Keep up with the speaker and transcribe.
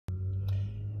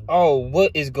Oh,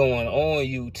 what is going on,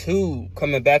 YouTube?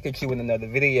 Coming back at you with another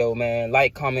video, man.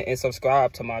 Like, comment, and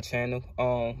subscribe to my channel.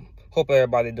 Hope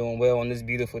everybody doing well on this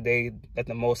beautiful day that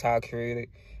the Most High created.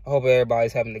 I hope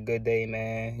everybody's having a good day,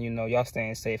 man. You know, y'all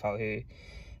staying safe out here.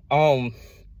 I want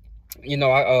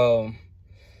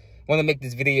to make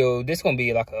this video. This gonna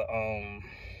be like a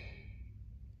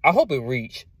I hope it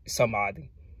reach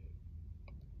somebody.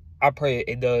 I pray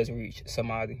it does reach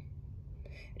somebody.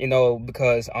 You know,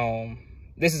 because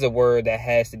this is a word that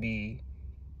has to be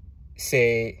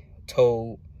said,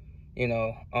 told, you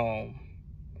know,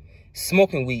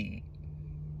 smoking weed.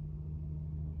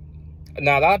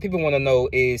 Now, a lot of people want to know,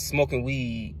 is smoking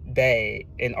weed bad?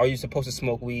 And are you supposed to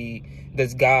smoke weed?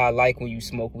 Does God like when you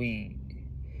smoke weed?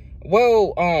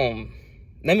 Well,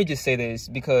 let me just say this,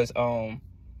 because, another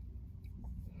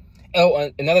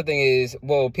thing is,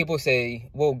 well, people say,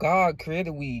 well, God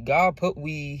created weed. God put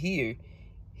weed here.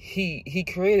 He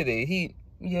created it.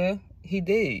 Yeah, he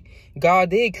did.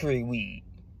 God did create weed.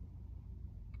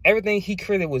 Everything he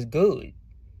created was good.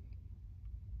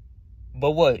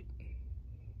 But what?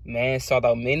 Man sought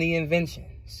out many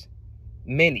inventions.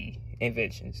 Many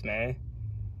inventions, man.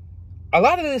 A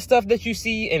lot of this stuff that you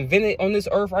see invented on this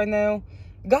earth right now,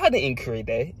 God didn't create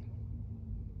that.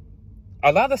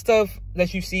 A lot of stuff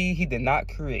that you see, he did not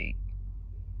create.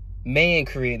 Man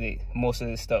created most of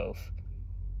this stuff.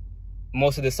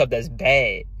 Most of the stuff that's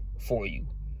bad for you.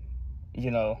 You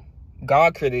know,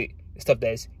 God created stuff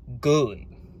that's good.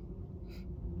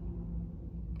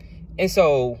 And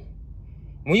so,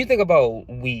 when you think about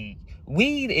weed,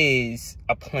 weed is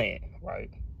a plant, right?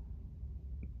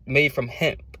 Made from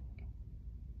hemp.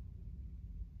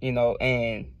 You know,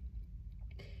 and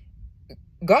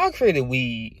God created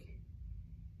weed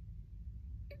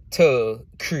to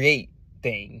create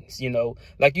things, you know.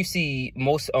 Like you see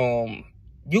most,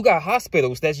 you got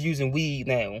hospitals that's using weed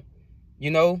now. You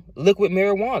know, liquid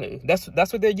marijuana.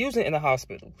 That's what they're using in the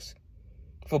hospitals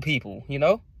for people, you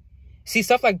know? See,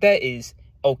 stuff like that is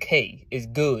okay, is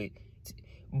good.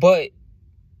 But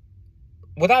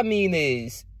what I mean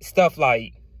is stuff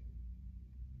like,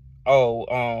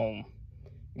 you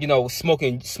know,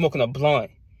 smoking a blunt,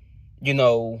 you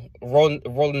know,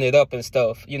 rolling it up and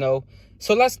stuff, you know.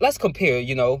 So let's compare,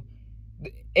 you know.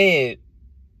 And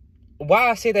why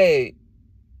I say that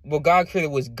what God created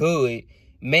was good,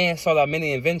 man sought out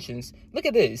many inventions. Look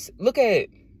at this. Look at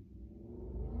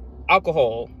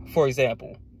alcohol, for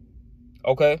example.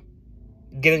 Okay?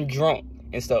 Getting drunk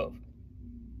and stuff.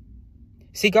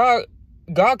 See, God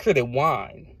created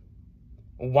wine.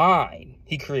 Wine,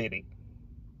 he created.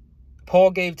 Paul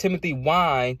gave Timothy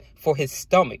wine for his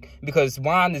stomach, because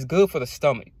wine is good for the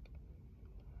stomach.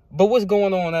 But what's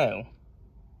going on now?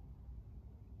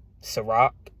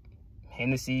 Ciroc,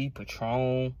 Hennessy,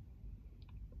 Patron,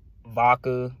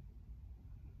 vodka,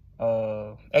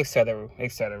 etc.,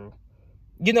 etc.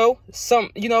 You know,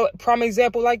 prime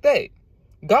example like that.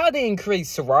 God didn't create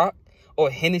Ciroc or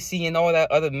Hennessy and all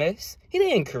that other mess. He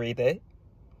didn't create that.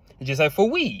 Just like for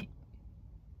weed.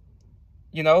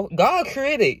 You know, God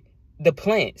created the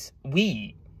plants,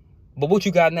 weed. But what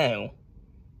you got now?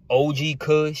 OG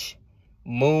Kush,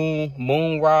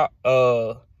 Moon Rock,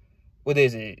 what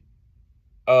is it?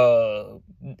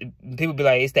 People be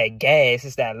like, it's that gas,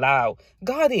 it's that loud.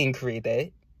 God didn't create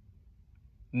that.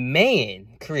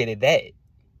 Man created that.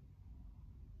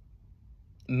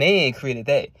 Man created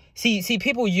that. See,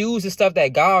 people use the stuff that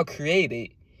God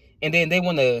created, and then they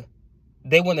want to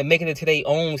make it into their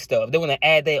own stuff. They want to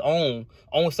add their own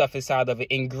stuff inside of it,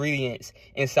 ingredients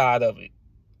inside of it.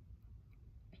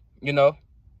 You know?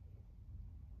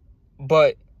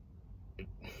 But,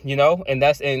 you know, and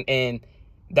that's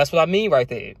what I mean right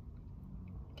there.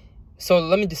 So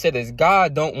let me just say this.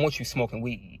 God don't want you smoking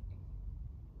weed.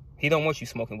 He don't want you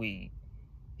smoking weed.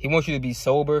 He wants you to be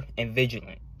sober and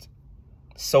vigilant.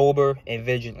 Sober and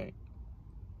vigilant.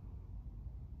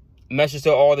 Message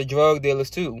to all the drug dealers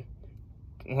too.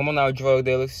 Come on now, drug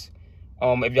dealers.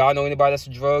 If y'all know anybody that's a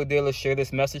drug dealer, share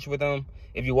this message with them.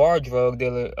 If you are a drug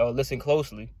dealer, listen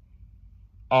closely.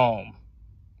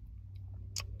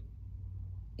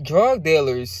 Drug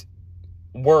dealers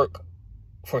work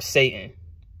for Satan.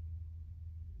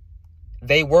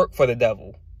 They work for the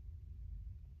devil.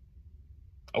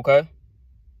 Okay?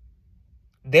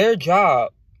 Their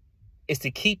job is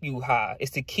to keep you high. It's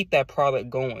to keep that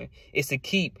product going. It's to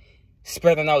keep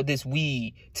spreading out this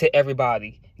weed to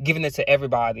everybody, giving it to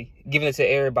everybody,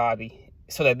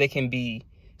 so that they can be,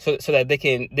 so that they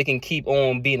can keep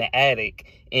on being an addict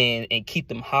and keep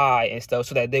them high and stuff,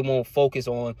 so that they won't focus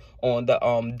on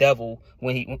the devil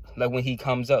when he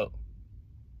comes up.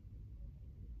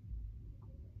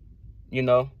 You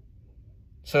know?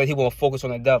 so that he won't focus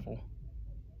on the devil.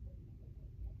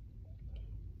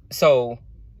 So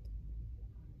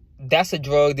that's a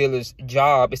drug dealer's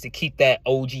job, is to keep that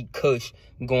OG Kush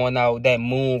going out, that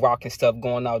moon rocking stuff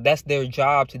going out. That's their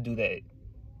job, to do that.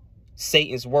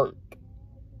 Satan's work.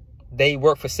 They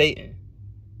work for Satan.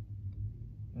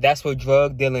 That's what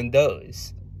drug dealing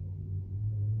does.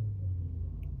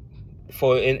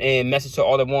 And message to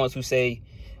all the ones who say,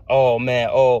 oh man,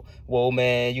 oh well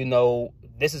man, you know,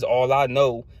 this is all I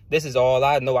know. This is all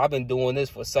I know. I've been doing this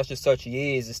for such and such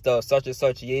years and stuff, such and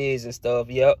such years and stuff.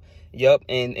 Yep.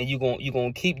 And you're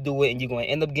gonna keep doing it, and you're gonna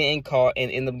end up getting caught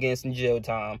and end up getting some jail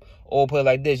time. Or put it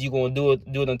like this, you're gonna do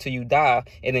it until you die,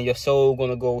 and then your soul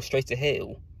gonna go straight to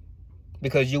hell.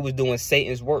 Because you was doing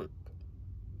Satan's work.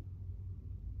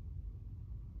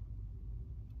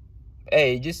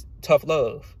 Hey, just tough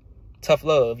love. Tough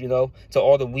love, you know, to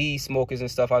all the weed smokers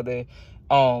and stuff out there.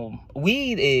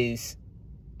 Weed.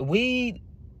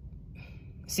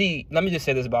 See, let me just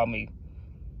say this about me.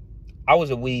 I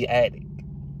was a weed addict.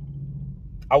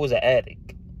 I was an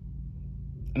addict.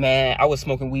 Man, I was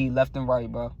smoking weed left and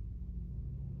right, bro.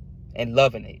 And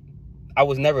loving it. I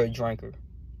was never a drinker.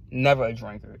 Never a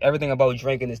drinker. Everything about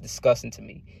drinking is disgusting to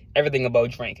me. Everything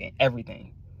about drinking.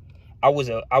 Everything. I was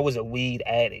a weed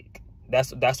addict.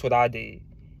 That's what I did.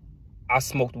 I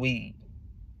smoked weed.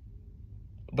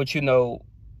 But you know,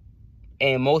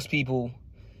 and most people,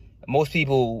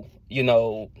 you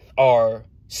know, are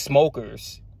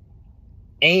smokers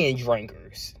and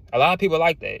drinkers. A lot of people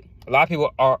like that. A lot of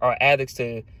people are addicts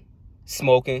to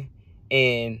smoking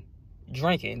and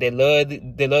drinking. They love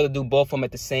to do both of them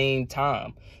at the same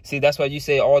time. See, that's why you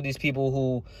say all these people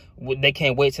who, they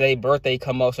can't wait till their birthday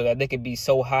come up so that they could be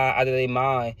so high out of their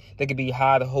mind. They could be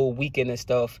high the whole weekend and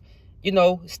stuff. You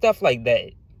know, stuff like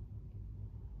that.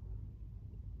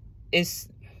 It's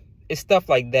stuff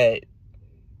like that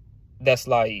that's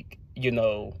like, you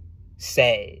know,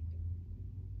 sad.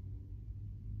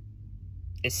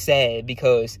 It's sad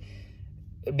because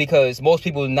most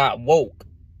people are not woke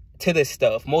to this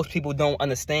stuff. Most people don't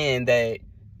understand that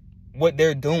what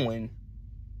they're doing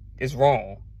is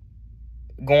wrong.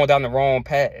 Going down the wrong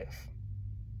path.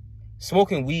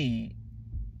 Smoking weed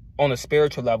on a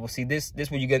spiritual level. See, this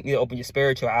where you need to open your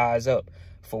spiritual eyes up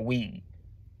for weed.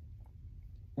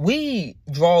 Weed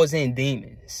draws in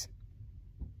demons.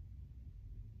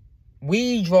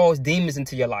 Weed draws demons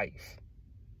into your life.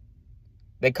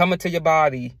 They come into your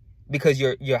body because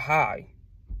you're high.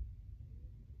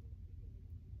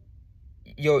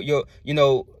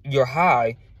 You're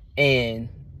high, and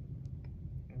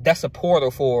that's a portal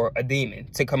for a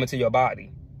demon to come into your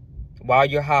body. While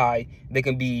you're high, they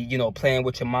can be, you know, playing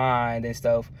with your mind and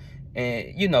stuff,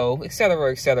 and, you know,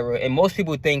 etc., etc. And most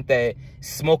people think that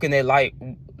smoking their life,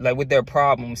 like with their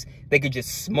problems, they could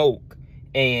just smoke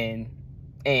and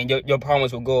your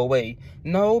problems will go away.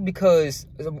 No, because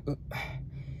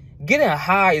getting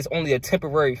high is only a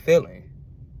temporary feeling.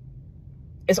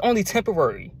 It's only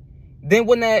temporary. Then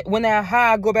when that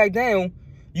high go back down,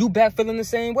 you back feeling the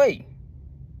same way.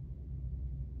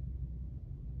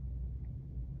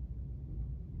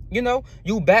 You know,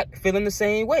 you back feeling the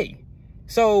same way.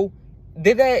 So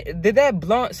did that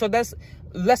blunt? So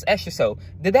let's ask yourself,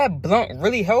 did that blunt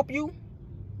really help you?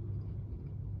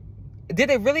 Did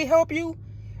it really help you?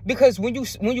 Because when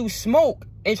you smoke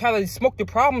and try to smoke your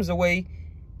problems away,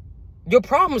 your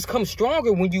problems come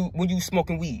stronger when you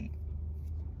smoking weed.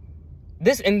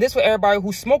 This for everybody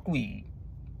who smoke weed.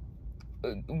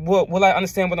 Will I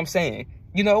understand what I'm saying?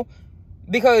 You know,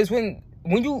 because when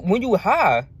you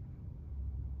high,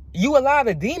 you allow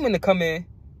the demon to come in,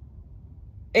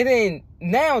 and then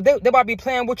now they might be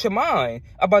playing with your mind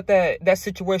about that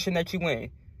situation that you in,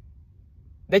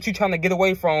 that you trying to get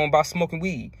away from by smoking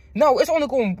weed. No, it's only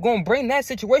going to bring that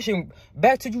situation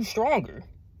back to you stronger.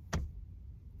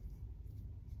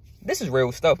 This is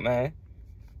real stuff, man.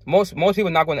 Most people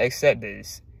are not going to accept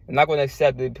this. They're not going to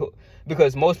accept it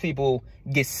because most people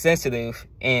get sensitive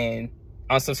and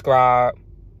unsubscribe,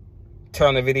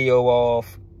 turn the video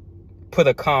off, put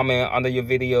a comment under your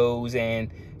videos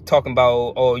and talking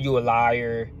about, oh, you a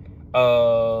liar,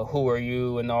 who are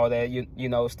you, and all that, you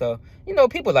know, stuff. You know,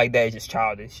 people like that is just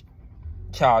childish,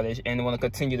 and want to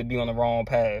continue to be on the wrong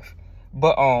path.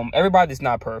 But everybody's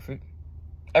not perfect.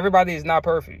 Everybody is not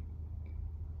perfect.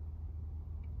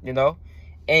 You know,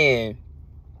 and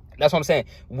that's what I'm saying.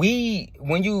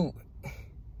 When you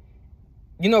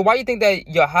know, why you think that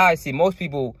you're high? See, most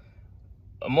people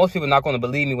are not going to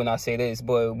believe me when I say this,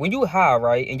 but when you high,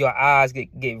 right, and your eyes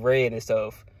get red and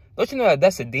stuff, don't you know that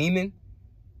that's a demon?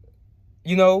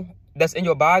 You know, that's in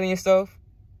your body and stuff,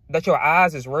 that your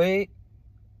eyes is red.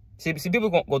 See, people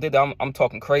go think that I'm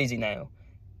talking crazy now.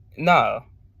 Nah.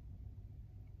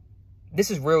 This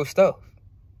is real stuff.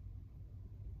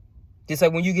 Just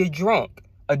like when you get drunk,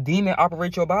 a demon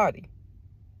operates your body.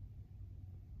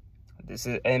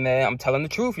 Hey man, I'm telling the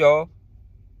truth, y'all.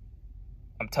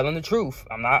 I'm telling the truth.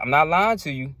 I'm not lying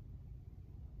to you.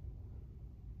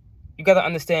 You gotta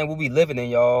understand what we living in,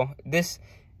 y'all. This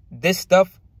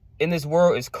stuff in this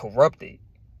world is corrupted.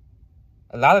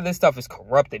 A lot of this stuff is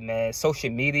corrupted, man. Social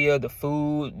media, the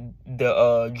food,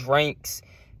 the drinks,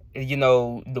 you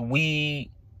know, the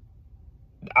weed,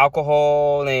 the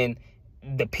alcohol, and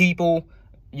the people,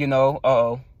 you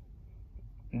know.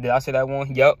 Did I say that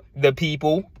one? Yep, the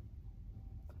people.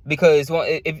 Because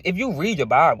if you read your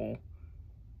Bible,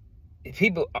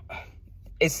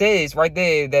 it says right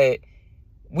there that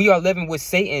we are living with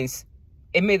Satan's.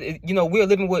 We are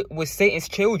living with Satan's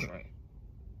children.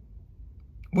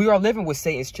 We are living with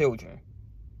Satan's children.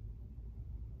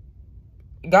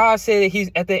 God said that he's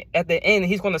at the end,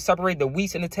 he's going to separate the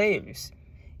wheat and the tares.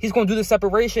 He's going to do the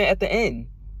separation at the end.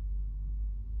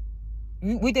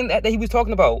 We think that he was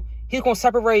talking about. He's going to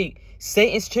separate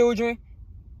Satan's children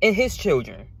and his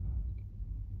children.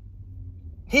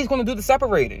 He's going to do the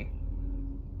separating.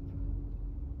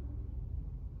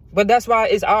 But that's why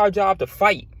it's our job to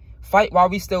fight. Fight while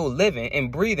we still living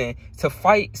and breathing, to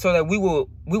fight so that we will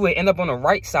end up on the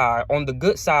right side, on the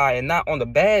good side, and not on the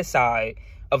bad side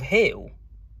of hell.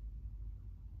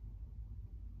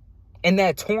 And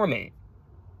that torment.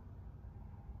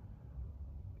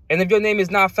 And if your name is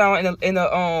not found in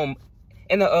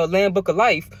the Lamb Book of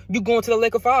Life, you go into the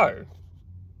lake of fire.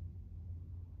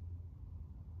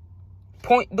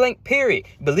 Point blank, period.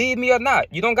 Believe me or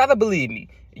not. You don't gotta believe me.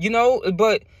 You know,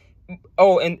 but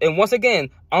and once again,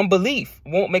 unbelief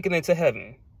won't make it into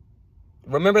heaven.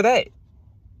 Remember that.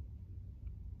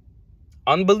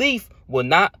 Unbelief will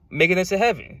not make it into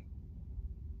heaven.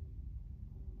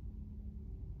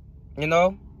 You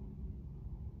know?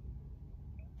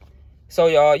 So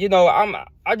y'all, you know,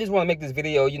 I just want to make this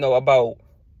video, you know, about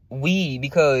weed,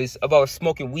 because about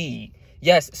smoking weed.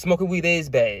 Yes, smoking weed is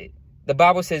bad. The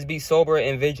Bible says be sober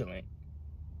and vigilant.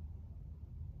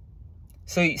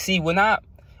 So you see, when I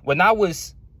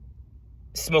was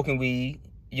smoking weed,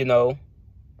 you know,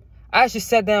 I just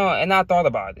sat down and I thought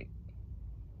about it.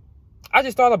 I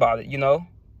just thought about it, you know.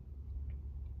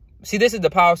 See, this is the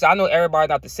power. So I know everybody's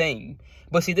not the same,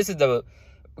 but see, this is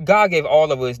God gave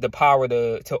all of us the power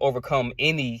to overcome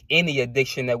any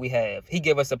addiction that we have. He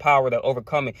gave us the power to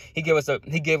overcome it. He gave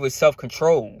us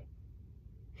self-control.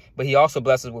 But he also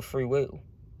blesses us with free will.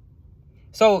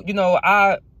 So, you know,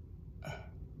 I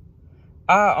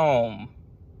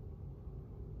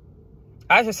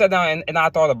just sat down and I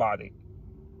thought about it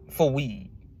for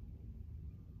weed.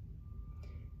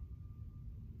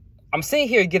 I'm sitting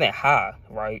here getting high,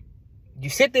 right? You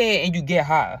sit there and you get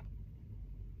high,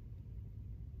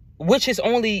 which is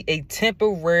only a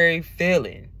temporary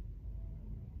feeling.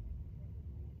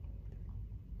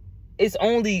 It's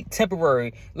only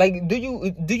temporary. Like, do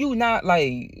you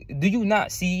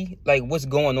not see like what's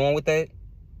going on with that?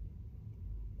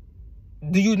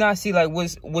 Do you not see like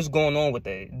what's going on with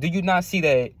that? Do you not see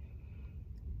that,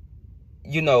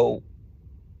 you know,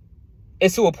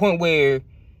 it's to a point where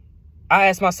I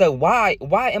ask myself, why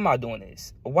am I doing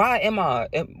this? Why am I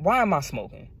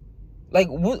smoking? Like,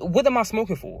 what am I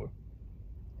smoking for?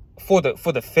 For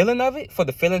the feeling of it? For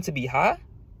the feeling to be high?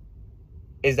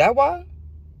 Is that why?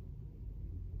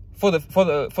 For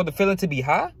the feeling to be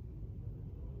high?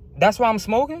 That's why I'm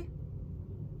smoking?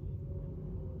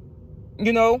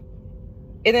 You know?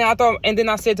 And then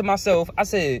I said to myself, I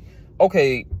said,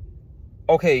 okay,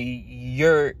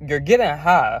 you're getting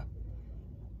high,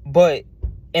 but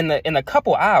in a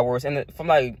couple hours, and from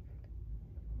like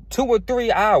 2 or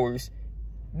 3 hours,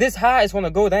 this high is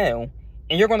gonna go down,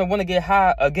 and you're gonna want to get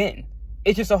high again.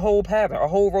 It's just a whole pattern, a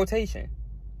whole rotation.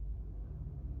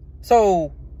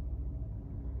 So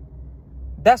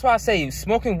that's why I say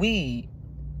smoking weed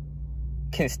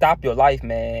can stop your life,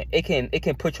 man. It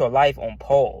can put your life on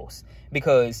pause,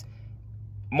 because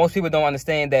most people don't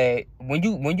understand that when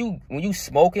you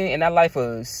smoking, and that life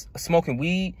of smoking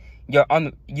weed, you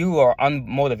are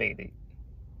unmotivated.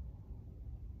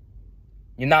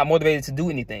 You're not motivated to do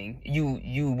anything.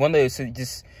 You want to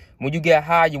just, when you get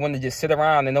high, you want to just sit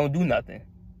around and don't do nothing.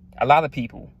 A lot of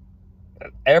people.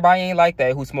 Everybody ain't like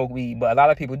that who smoke weed, but a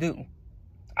lot of people do.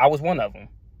 I was one of them.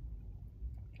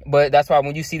 But that's why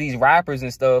when you see these rappers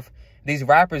and stuff, these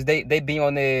rappers, they be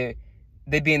in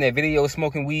their video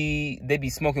smoking weed. They be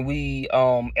smoking weed.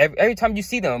 Every time you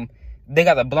see them, they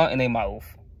got a blunt in their mouth.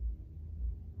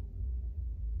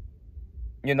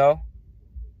 You know?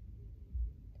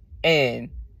 And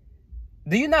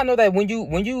Do you not know that when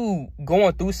you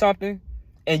going through something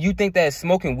and you think that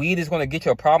smoking weed is going to get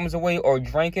your problems away, or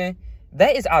drinking,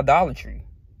 that is idolatry.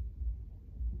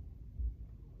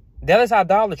 That is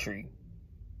idolatry.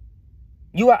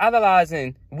 You are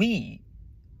idolizing weed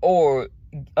or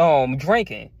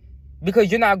drinking,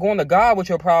 because you're not going to God with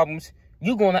your problems.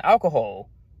 You going to alcohol.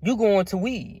 You going to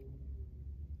weed.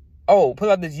 Oh, put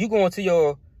out this. You going to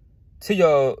your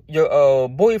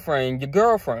boyfriend, your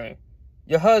girlfriend,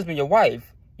 your husband, your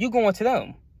wife. You going to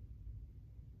them.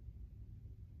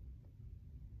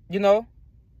 You know,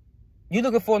 you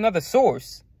looking for another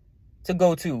source to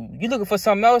go to. You looking for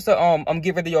something else to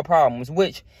get rid of your problems.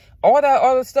 Which all that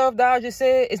other stuff that I just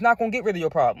said is not gonna get rid of your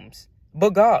problems.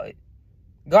 But God,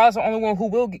 God's the only one who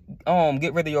will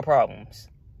get rid of your problems.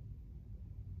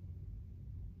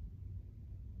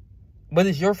 But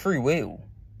it's your free will.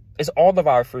 It's all of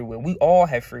our free will. We all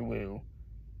have free will.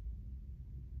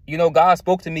 You know, God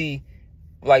spoke to me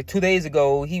like 2 days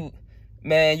ago.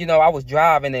 Man, you know, I was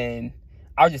driving and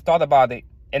I just thought about it,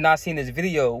 and I seen this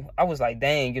video. I was like,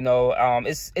 dang, you know,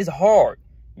 it's hard,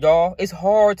 y'all. It's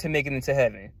hard to make it into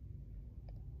heaven.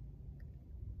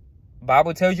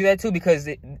 Bible tells you that too, because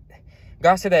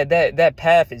God said that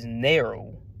path is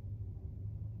narrow.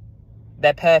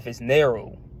 That path is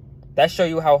narrow. That show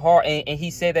you how hard, and he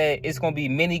said that it's going to be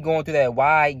many going through that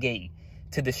wide gate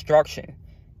to destruction.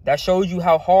 That shows you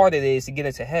how hard it is to get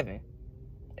into heaven.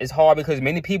 It's hard because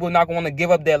many people are not going to want to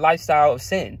give up their lifestyle of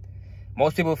sin.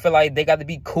 Most people feel like they got to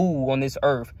be cool on this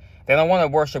earth. They don't want to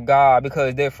worship God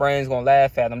because their friends going to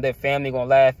laugh at them. Their family going to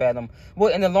laugh at them.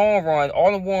 Well, in the long run, all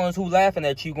the ones who laughing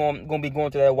at you going to be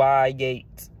going through that wide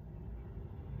gate.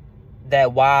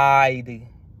 That wide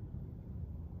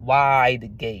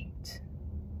gate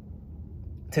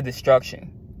to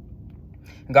destruction.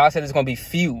 God said there's going to be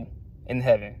few in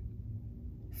heaven.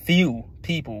 Few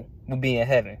people will be in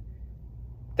heaven.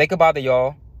 Think about it,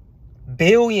 y'all.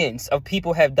 Billions of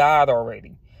people have died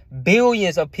already.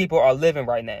 Billions of people are living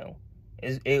right now.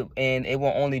 And it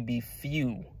will only be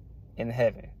few in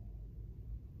heaven.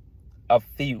 A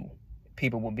few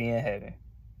people will be in heaven.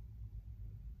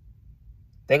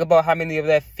 Think about how many of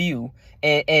that few,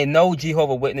 and no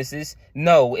Jehovah's Witnesses.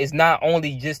 No, it's not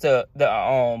only just the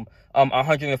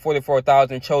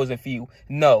 144,000 chosen few.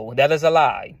 No, that is a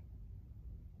lie.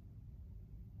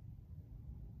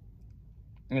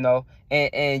 You know,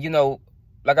 and you know,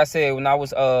 like I said, when I was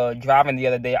driving the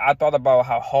other day, I thought about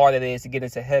how hard it is to get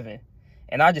into heaven.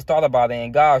 And I just thought about it,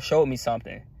 and God showed me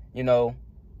something. You know,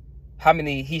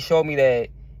 he showed me that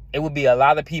it would be a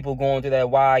lot of people going through that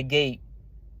wide gate.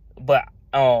 But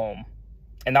and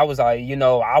I was like, you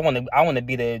know, I want to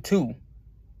be there too.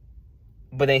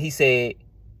 But then he said,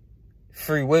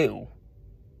 free will.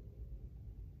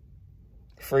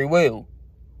 Free will.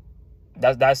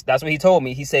 That's what he told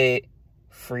me. He said,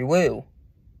 free will.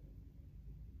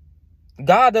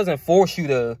 God don't force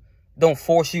you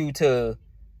to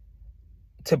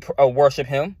worship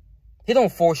him. He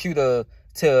don't force you to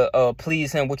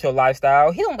please him with your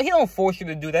lifestyle. He don't force you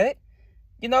to do that.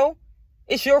 You know,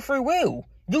 it's your free will.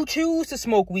 You choose to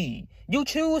smoke weed. You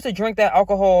choose to drink that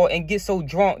alcohol and get so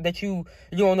drunk that you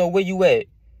don't know where you at.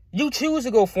 You choose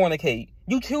to go fornicate.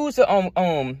 You choose to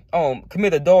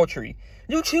commit adultery.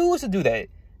 You choose to do that.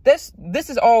 This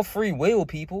is all free will,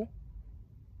 people.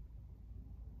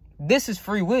 This is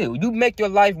free will. You make your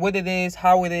life what it is,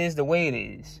 how it is, the way it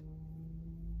is.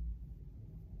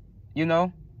 You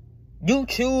know? You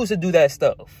choose to do that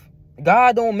stuff.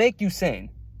 God don't make you sin.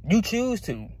 You choose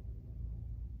to.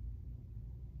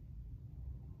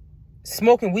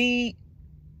 Smoking weed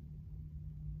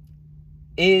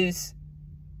is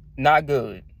not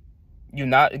good.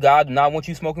 God do not want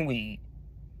you smoking weed.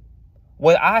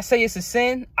 When I say it's a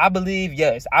sin, I believe,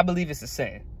 yes, I believe it's a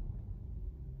sin.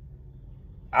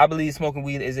 I believe smoking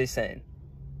weed is a sin.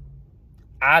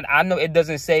 I know it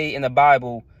doesn't say in the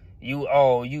Bible,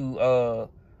 it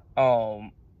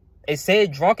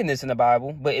said drunkenness in the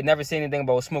Bible, but it never said anything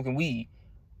about smoking weed.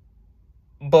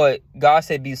 But God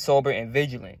said be sober and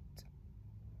vigilant.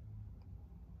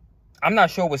 I'm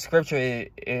not sure what scripture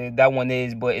that one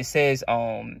is, but it says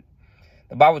the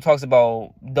Bible talks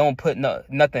about don't put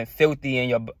nothing filthy in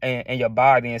your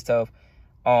body and stuff.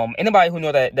 Anybody who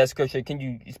know that scripture, can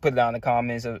you just put it down in the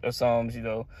comments or some, you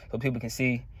know, so people can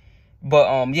see.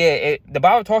 But yeah, the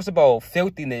Bible talks about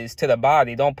filthiness to the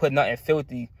body. Don't put nothing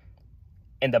filthy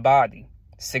in the body.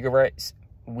 Cigarettes,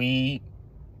 weed,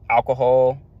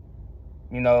 alcohol,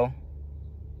 you know,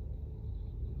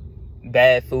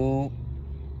 bad food.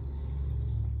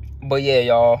 But yeah,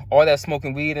 y'all, all that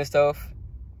smoking weed and stuff,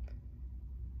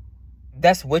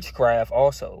 that's witchcraft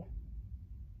also.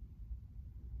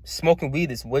 Smoking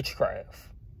weed is witchcraft.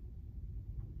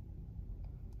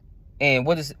 And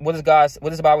what does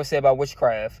the Bible say about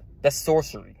witchcraft? That's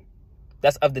sorcery.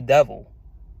 That's of the devil.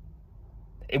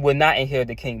 It will not inherit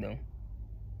the kingdom.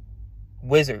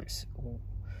 Wizards,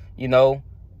 you know,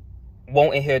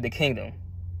 won't inherit the kingdom.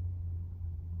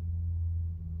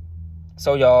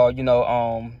 So y'all, you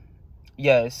know,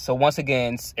 yes. So once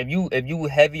again, if you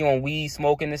heavy on weed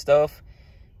smoking and stuff,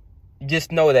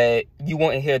 just know that you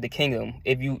won't inherit the kingdom.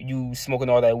 If you smoking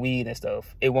all that weed and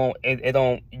stuff, you won't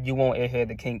inherit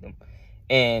the kingdom.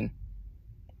 And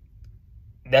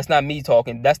that's not me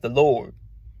talking. That's the Lord.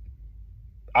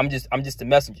 I'm just the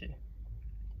messenger.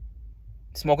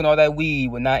 Smoking all that weed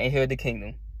will not inherit the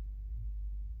kingdom.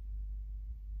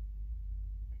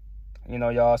 You know,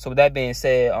 y'all. So with that being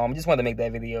said, just wanted to make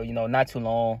that video, you know, not too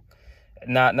long.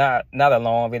 Not a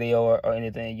long video or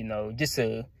anything, you know, just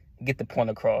to get the point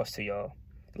across to y'all.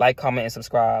 Like, comment, and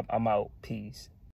subscribe. I'm out. Peace.